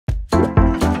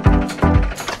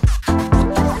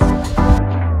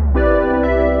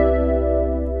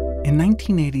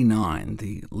1989,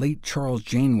 the late Charles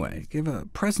Janeway gave a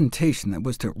presentation that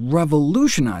was to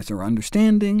revolutionize our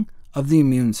understanding of the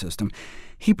immune system.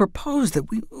 He proposed that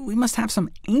we must have some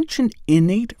ancient,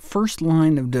 innate first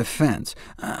line of defense.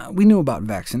 We knew about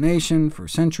vaccination for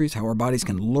centuries, how our bodies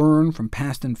can learn from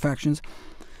past infections,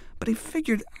 but he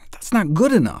figured that's not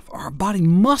good enough. Our body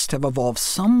must have evolved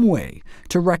some way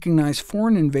to recognize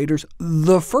foreign invaders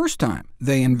the first time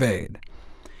they invade.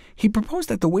 He proposed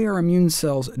that the way our immune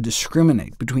cells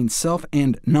discriminate between self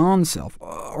and non-self,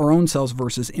 our own cells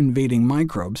versus invading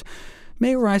microbes,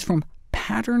 may arise from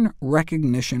pattern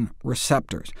recognition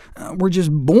receptors. We're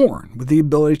just born with the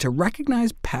ability to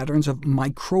recognize patterns of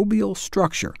microbial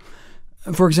structure.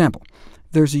 For example,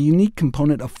 there's a unique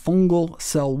component of fungal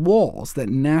cell walls that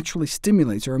naturally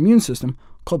stimulates our immune system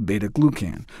called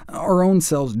beta-glucan. Our own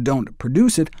cells don't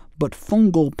produce it, but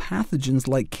fungal pathogens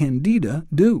like Candida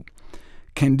do.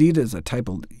 Candida is a type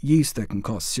of yeast that can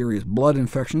cause serious blood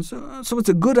infections, so it's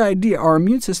a good idea our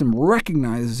immune system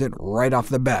recognizes it right off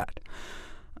the bat.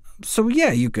 So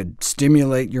yeah, you could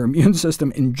stimulate your immune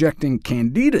system injecting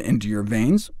Candida into your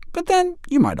veins, but then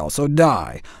you might also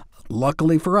die.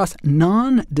 Luckily for us,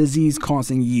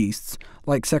 non-disease-causing yeasts,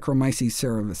 like Saccharomyces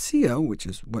cerevisiae, which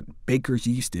is what baker's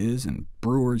yeast is, and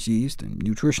brewer's yeast, and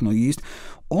nutritional yeast,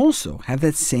 also have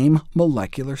that same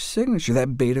molecular signature,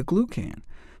 that beta-glucan.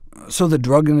 So the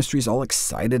drug industry is all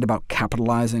excited about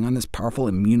capitalizing on this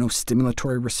powerful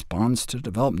immunostimulatory response to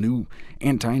develop new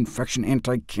anti-infection,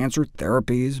 anti-cancer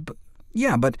therapies. But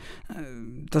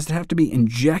does it have to be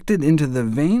injected into the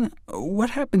vein? What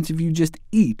happens if you just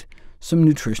eat some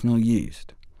nutritional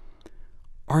yeast?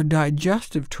 Our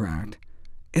digestive tract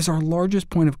is our largest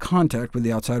point of contact with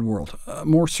the outside world,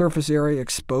 more surface area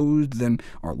exposed than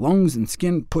our lungs and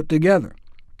skin put together.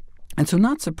 And so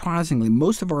not surprisingly,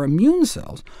 most of our immune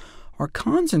cells are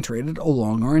concentrated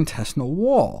along our intestinal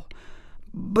wall.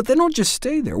 But they don't just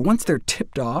stay there. Once they're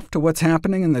tipped off to what's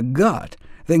happening in the gut,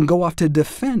 they can go off to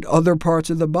defend other parts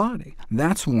of the body.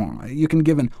 That's why you can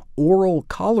give an oral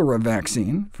cholera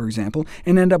vaccine, for example,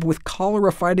 and end up with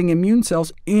cholera-fighting immune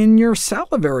cells in your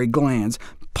salivary glands,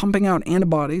 pumping out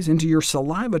antibodies into your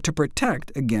saliva to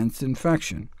protect against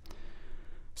infection.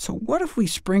 So what if we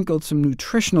sprinkled some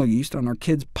nutritional yeast on our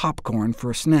kids' popcorn for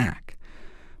a snack?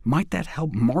 Might that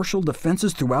help marshal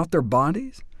defenses throughout their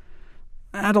bodies?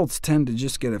 Adults tend to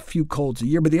just get a few colds a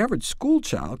year, but the average school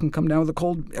child can come down with a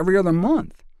cold every other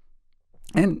month.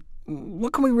 And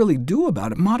what can we really do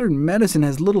about it? Modern medicine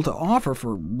has little to offer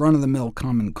for run-of-the-mill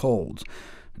common colds.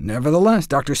 Nevertheless,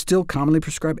 doctors still commonly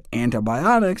prescribe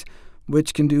antibiotics,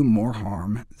 which can do more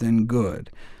harm than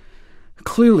good.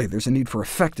 Clearly, there's a need for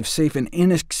effective, safe, and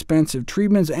inexpensive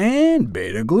treatments, and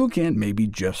beta-glucan may be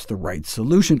just the right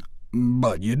solution.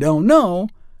 But you don't know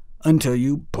until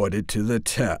you put it to the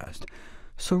test.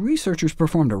 So researchers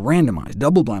performed a randomized,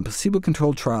 double-blind,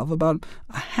 placebo-controlled trial of about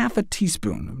a half a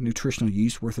teaspoon of nutritional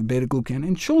yeast worth of beta-glucan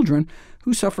in children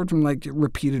who suffered from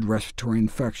repeated respiratory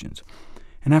infections,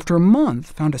 and after a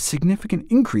month found a significant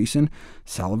increase in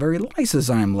salivary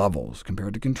lysozyme levels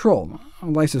compared to control.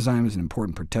 Lysozyme is an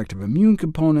important protective immune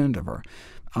component of our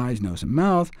eyes, nose, and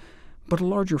mouth, but a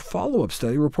larger follow-up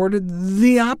study reported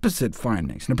the opposite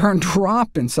findings, an apparent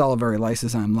drop in salivary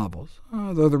lysozyme levels.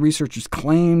 Though the researchers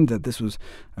claimed that this was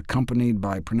accompanied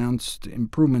by pronounced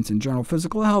improvements in general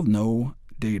physical health, no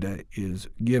data is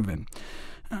given.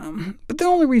 But the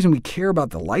only reason we care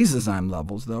about the lysozyme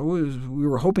levels, though, is we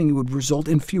were hoping it would result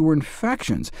in fewer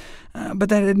infections, but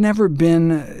that had never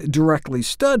been directly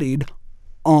studied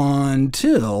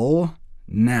until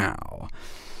now.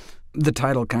 The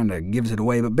title kind of gives it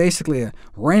away, but basically a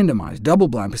randomized,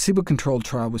 double-blind, placebo-controlled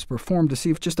trial was performed to see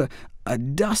if just a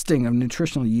dusting of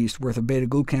nutritional yeast worth of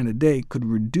beta-glucan a day could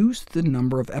reduce the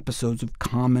number of episodes of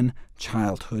common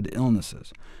childhood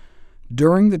illnesses.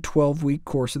 During the 12-week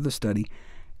course of the study,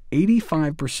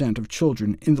 85% of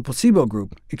children in the placebo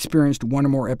group experienced one or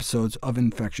more episodes of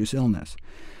infectious illness.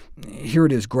 Here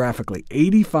it is graphically.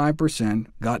 85%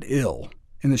 got ill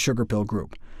in the sugar pill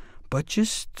group, but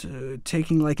just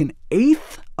taking like an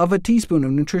eighth of a teaspoon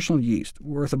of nutritional yeast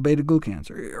worth of beta-glucans,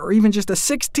 or even just a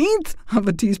 16th of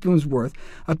a teaspoon's worth,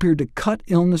 appeared to cut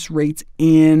illness rates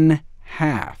in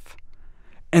half.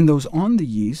 And those on the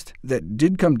yeast that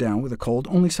did come down with a cold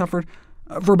only suffered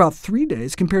for about 3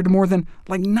 days, compared to more than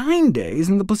 9 days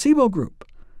in the placebo group.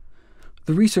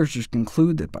 The researchers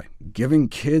conclude that by giving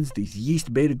kids these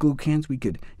yeast beta-glucans, we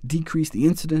could decrease the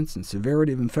incidence and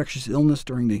severity of infectious illness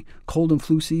during the cold and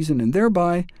flu season, and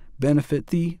thereby benefit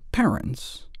the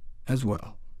parents as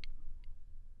well.